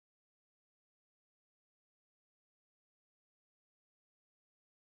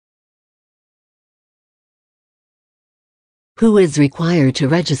Who is required to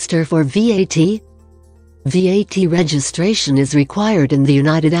register for VAT? VAT registration is required in the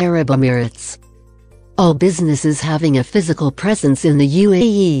United Arab Emirates. All businesses having a physical presence in the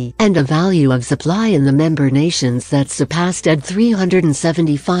UAE and a value of supply in the member nations that surpassed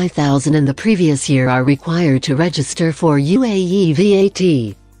 375,000 in the previous year are required to register for UAE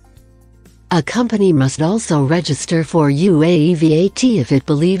VAT. A company must also register for UAE VAT if it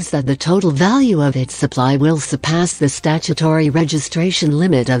believes that the total value of its supply will surpass the statutory registration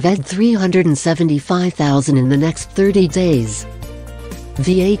limit of 375,000 in the next 30 days.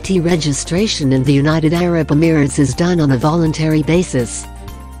 VAT registration in the United Arab Emirates is done on a voluntary basis.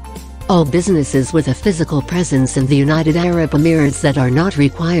 All businesses with a physical presence in the United Arab Emirates that are not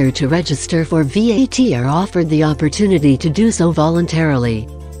required to register for VAT are offered the opportunity to do so voluntarily.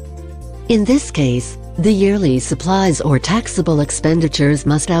 In this case, the yearly supplies or taxable expenditures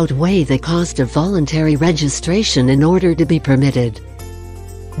must outweigh the cost of voluntary registration in order to be permitted.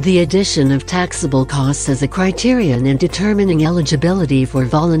 The addition of taxable costs as a criterion in determining eligibility for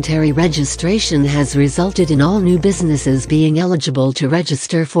voluntary registration has resulted in all new businesses being eligible to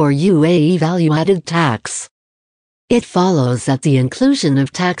register for UAE value-added tax. It follows that the inclusion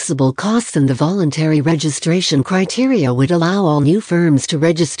of taxable costs in the voluntary registration criteria would allow all new firms to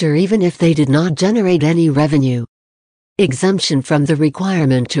register even if they did not generate any revenue. Exemption from the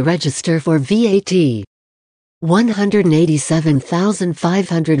requirement to register for VAT.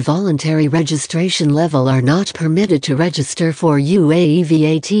 187,500 voluntary registration level are not permitted to register for UAE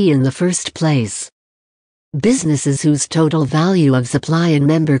VAT in the first place. Businesses whose total value of supply in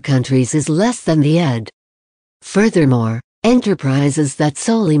member countries is less than the ED. Furthermore, enterprises that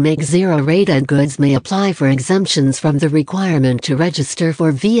solely make zero-rated goods may apply for exemptions from the requirement to register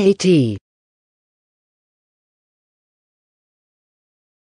for VAT.